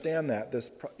to understand that,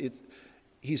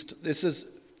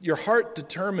 your heart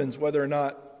determines whether or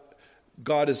not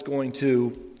God is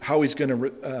how he's going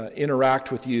to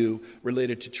interact with you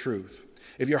related to truth.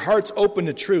 If your heart's open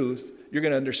to truth, you're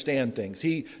going to understand things.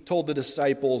 He told the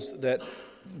disciples that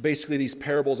basically these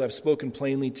parables I've spoken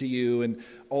plainly to you and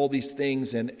all these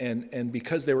things, and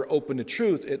because they were open to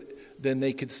truth, then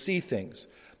they could see things.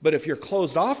 But if you're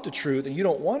closed off to truth and you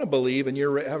don't want to believe and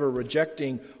you have a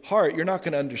rejecting heart, you're not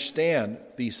going to understand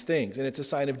these things. And it's a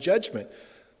sign of judgment.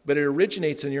 But it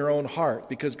originates in your own heart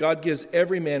because God gives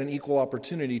every man an equal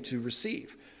opportunity to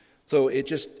receive. So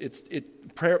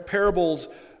parables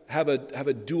have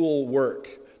a dual work.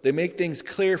 They make things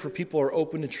clear for people who are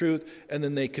open to truth, and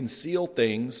then they conceal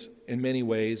things in many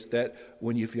ways that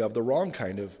if you have the wrong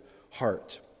kind of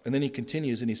heart. And then he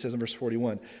continues and he says in verse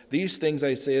 41, these things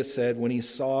Isaiah said when he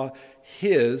saw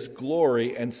his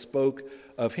glory and spoke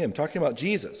of him. Talking about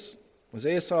Jesus.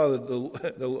 Isaiah saw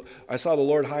I saw the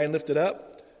Lord high and lifted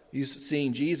up. He's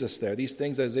seeing Jesus there. These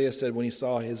things Isaiah said when he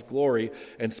saw his glory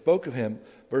and spoke of him.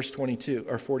 Verse 22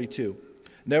 or 42.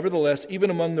 Nevertheless, even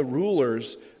among the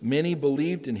rulers, many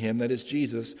believed in him, that is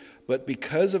Jesus, but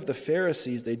because of the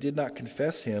Pharisees, they did not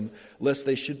confess him, lest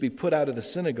they should be put out of the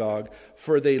synagogue,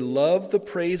 for they loved the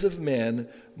praise of men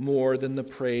more than the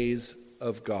praise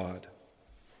of God.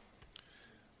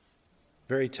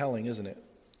 Very telling, isn't it?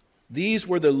 These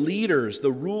were the leaders,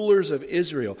 the rulers of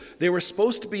Israel. They were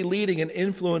supposed to be leading and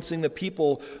influencing the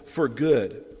people for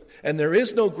good. And there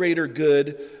is no greater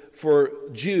good for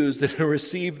Jews than to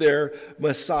receive their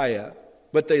Messiah.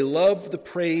 But they loved the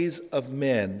praise of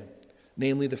men,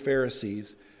 namely the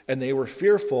Pharisees, and they were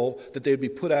fearful that they would be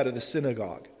put out of the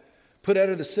synagogue. Put out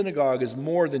of the synagogue is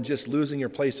more than just losing your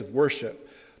place of worship.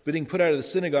 Being put out of the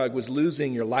synagogue was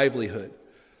losing your livelihood.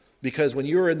 Because when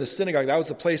you were in the synagogue, that was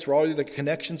the place where all the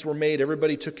connections were made.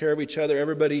 Everybody took care of each other.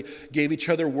 Everybody gave each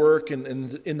other work and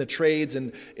in the trades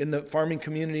and in the farming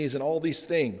communities and all these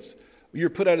things. You were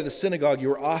put out of the synagogue. You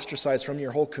were ostracized from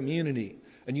your whole community.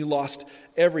 And you lost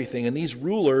everything. And these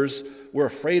rulers were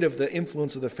afraid of the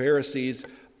influence of the Pharisees.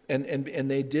 And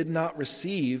they did not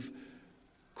receive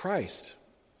Christ.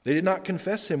 They did not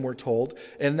confess him, we're told.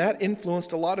 And that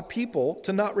influenced a lot of people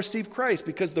to not receive Christ.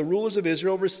 Because the rulers of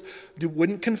Israel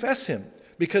wouldn't confess him.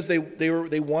 Because they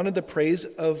wanted the praise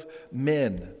of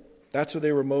men. That's what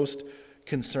they were most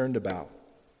concerned about.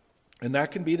 And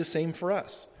that can be the same for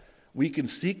us. We can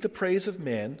seek the praise of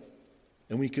men,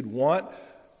 and we could want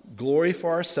glory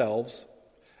for ourselves,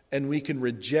 and we can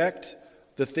reject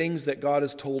the things that God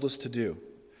has told us to do.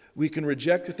 We can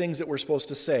reject the things that we're supposed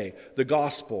to say, the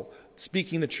gospel,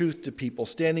 speaking the truth to people,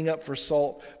 standing up for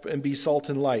salt and be salt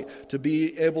and light, to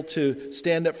be able to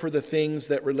stand up for the things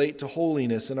that relate to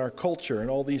holiness and our culture and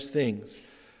all these things.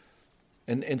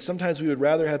 And sometimes we would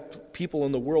rather have people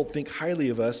in the world think highly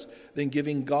of us than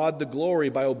giving God the glory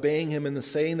by obeying him and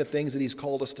saying the things that he's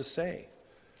called us to say.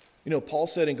 You know, Paul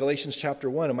said in Galatians chapter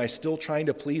 1, am I still trying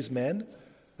to please men?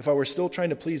 If I were still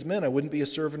trying to please men, I wouldn't be a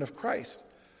servant of Christ.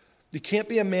 You can't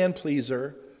be a man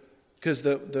pleaser because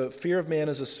the fear of man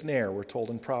is a snare, we're told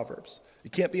in Proverbs. You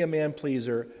can't be a man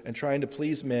pleaser and trying to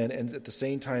please men and at the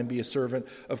same time be a servant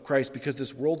of Christ because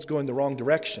this world's going the wrong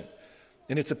direction.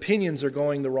 And its opinions are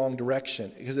going the wrong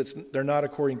direction because they're not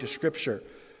according to Scripture.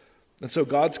 And so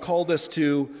God's called us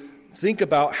to think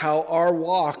about how our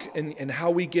walk and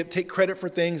how we take credit for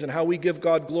things and how we give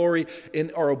God glory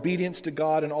in our obedience to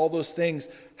God and all those things,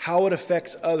 how it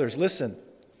affects others. Listen,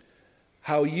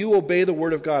 how you obey the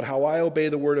Word of God, how I obey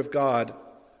the Word of God,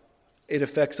 it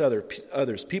affects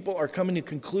others. People are coming to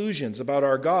conclusions about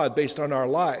our God based on our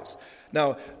lives.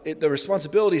 Now, the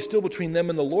responsibility is still between them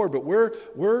and the Lord, but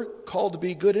we're called to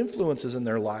be good influences in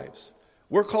their lives.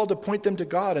 We're called to point them to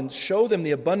God and show them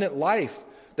the abundant life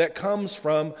that comes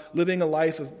from living a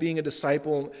life of being a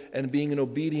disciple and being an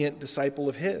obedient disciple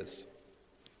of His.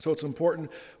 So it's important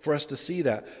for us to see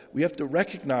that. We have to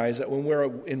recognize that when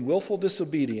we're in willful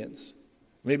disobedience,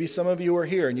 maybe some of you are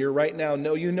here and you're right now,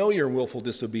 you know you're in willful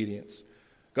disobedience.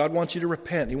 God wants you to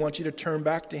repent. He wants you to turn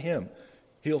back to Him.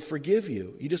 He'll forgive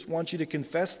you. He just wants you to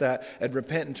confess that and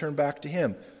repent and turn back to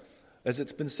Him. As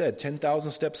it's been said,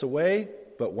 10,000 steps away,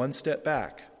 but one step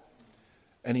back.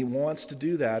 And He wants to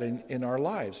do that in our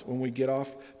lives when we get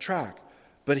off track.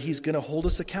 But He's going to hold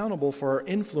us accountable for our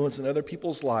influence in other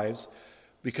people's lives,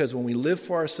 because when we live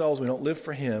for ourselves, we don't live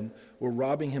for Him, we're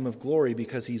robbing Him of glory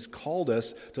because He's called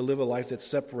us to live a life that's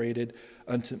separated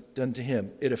unto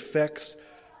Him. It affects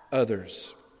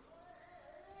others.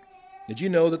 Did you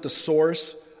know that the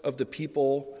source of the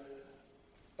people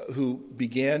who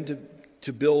began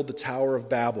to build the Tower of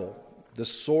Babel, the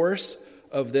source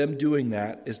of them doing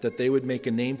that is that they would make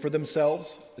a name for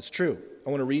themselves? It's true. I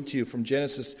want to read to you from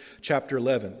Genesis chapter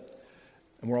 11.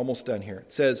 And we're almost done here.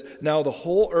 It says, now the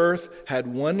whole earth had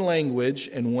one language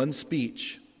and one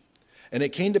speech. And it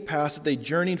came to pass that they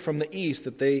journeyed from the east,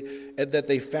 that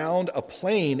they found a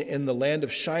plain in the land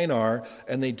of Shinar,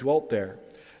 and they dwelt there.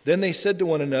 Then they said to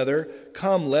one another,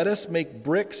 "Come, let us make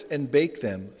bricks and bake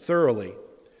them thoroughly."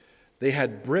 They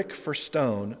had brick for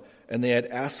stone, and they had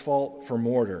asphalt for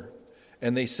mortar.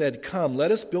 And they said, "Come,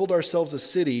 let us build ourselves a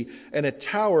city and a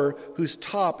tower whose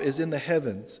top is in the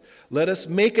heavens. Let us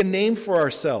make a name for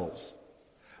ourselves,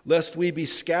 lest we be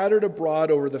scattered abroad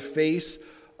over the face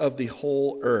of the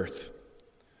whole earth."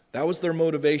 That was their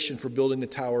motivation for building the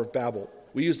Tower of Babel.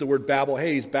 We use the word babble.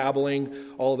 Hey, he's babbling.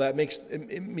 All of that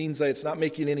it means that it's not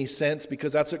making any sense,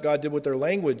 because that's what God did with their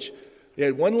language. They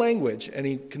had one language, and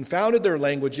he confounded their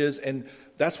languages, and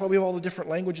that's why we have all the different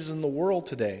languages in the world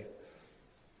today.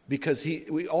 Because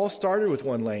we all started with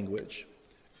one language.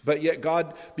 But yet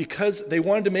God, because they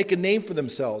wanted to make a name for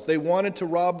themselves, they wanted to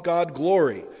rob God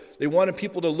glory, they wanted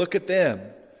people to look at them,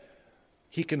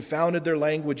 he confounded their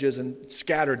languages and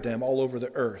scattered them all over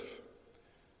the earth.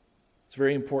 It's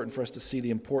very important for us to see the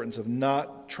importance of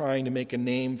not trying to make a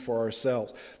name for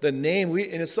ourselves. The name,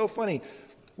 and it's so funny,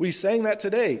 we sang that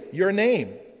today, your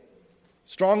name,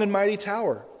 strong and mighty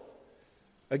tower.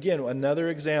 Again, another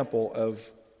example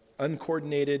of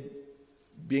uncoordinated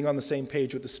being on the same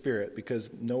page with the Spirit,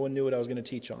 because no one knew what I was going to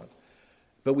teach on.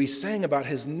 But we sang about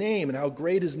his name and how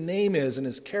great his name is and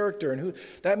his character. And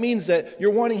that means that you're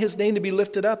wanting his name to be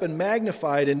lifted up and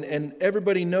magnified and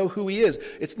everybody know who he is.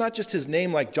 It's not just his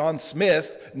name like John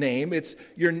Smith name. It's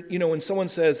when someone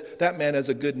says, that man has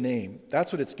a good name,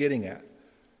 that's what it's getting at.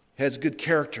 He has good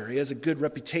character. He has a good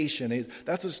reputation.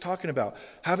 That's what it's talking about.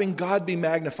 Having God be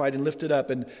magnified and lifted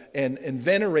up and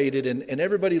venerated and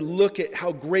everybody look at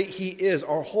how great he is.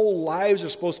 Our whole lives are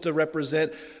supposed to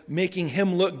represent making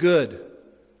him look good.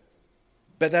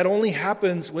 But that only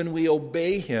happens when we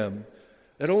obey him.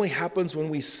 That only happens when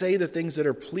we say the things that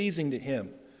are pleasing to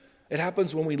him. It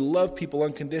happens when we love people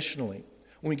unconditionally.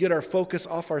 When we get our focus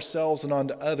off ourselves and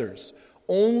onto others.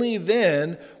 Only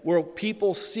then will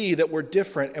people see that we're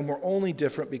different, and we're only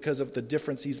different because of the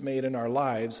difference he's made in our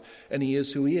lives, and he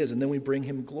is who he is. And then we bring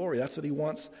him glory. That's what he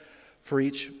wants for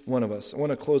each one of us. I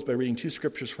want to close by reading two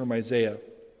scriptures from Isaiah.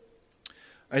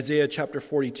 Isaiah chapter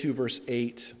 42, verse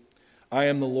 8. "I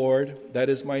am the Lord, that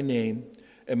is my name,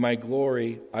 and my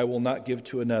glory I will not give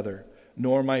to another,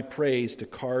 nor my praise to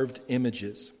carved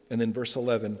images." And then verse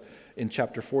 11 in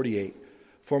chapter 48.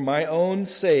 For my own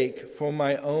sake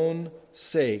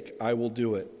I will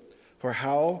do it. For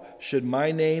how should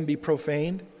my name be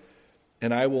profaned?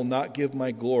 And I will not give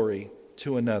my glory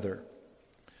to another."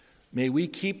 May we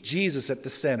keep Jesus at the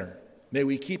center. May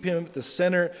we keep him at the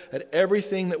center at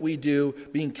everything that we do,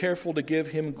 being careful to give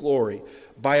him glory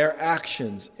by our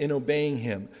actions in obeying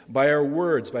him, by our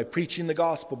words, by preaching the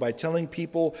gospel, by telling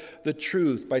people the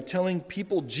truth, by telling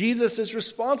people Jesus is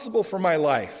responsible for my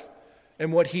life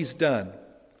and what he's done.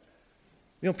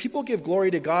 People give glory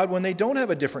to God when they don't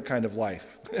have a different kind of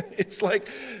life. It's like,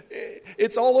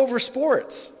 it's all over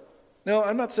sports. Now,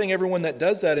 I'm not saying everyone that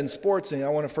does that in sports, and I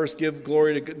want to first give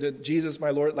glory to Jesus, my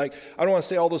Lord. Like, I don't want to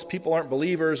say all those people aren't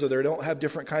believers or they don't have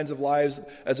different kinds of lives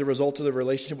as a result of the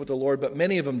relationship with the Lord, but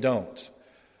many of them don't.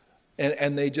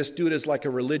 And they just do it as like a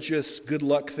religious good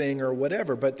luck thing or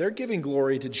whatever, but they're giving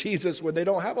glory to Jesus when they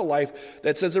don't have a life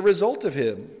that's as a result of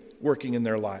him working in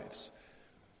their lives.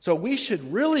 So we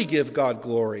should really give God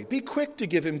glory. Be quick to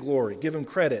give him glory, give him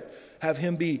credit, have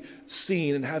him be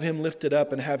seen and have him lifted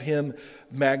up and have him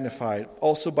magnified.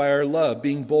 Also by our love,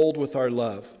 being bold with our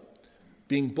love.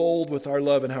 Being bold with our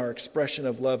love and our expression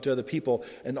of love to other people,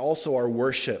 and also our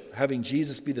worship, having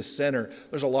Jesus be the center.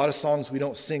 There's a lot of songs we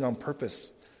don't sing on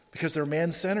purpose because they're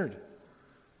man-centered.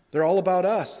 They're all about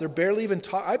us. They're barely even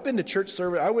taught. I've been to church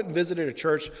service. I went and visited a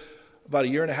church about a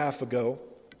year and a half ago.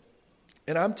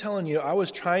 And I'm telling you, I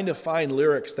was trying to find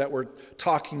lyrics that were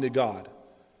talking to God.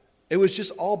 It was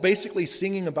just all basically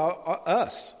singing about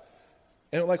us.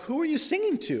 And like, who are you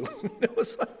singing to? It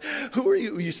was like, who are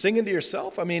you? Are you singing to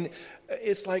yourself? I mean,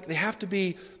 it's like they have to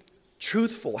be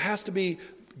truthful. It has to be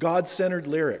God-centered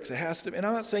lyrics. It has to, and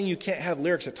I'm not saying you can't have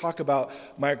lyrics that talk about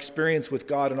my experience with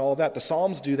God and all of that. The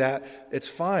Psalms do that. It's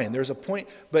fine. There's a point.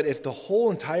 But if the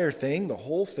whole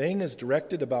thing is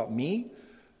directed about me,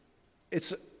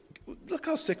 look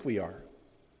how sick we are.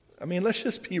 I mean, let's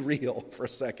just be real for a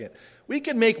second. We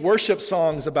can make worship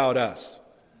songs about us.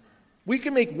 We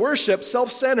can make worship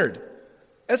self-centered.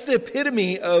 That's the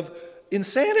epitome of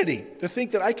insanity, to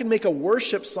think that I can make a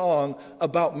worship song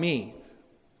about me,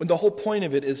 when the whole point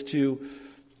of it is to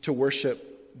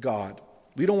worship God.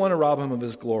 We don't want to rob him of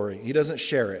his glory. He doesn't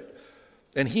share it.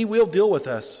 And he will deal with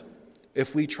us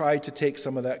if we try to take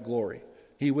some of that glory.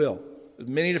 He will. There's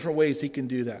many different ways he can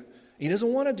do that. He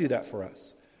doesn't want to do that for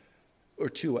us. or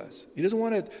to us. He doesn't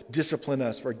want to discipline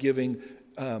us for giving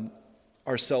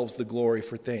ourselves the glory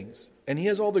for things. And he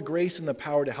has all the grace and the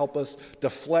power to help us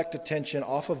deflect attention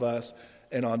off of us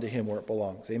and onto him where it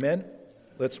belongs. Amen?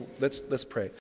 Let's pray.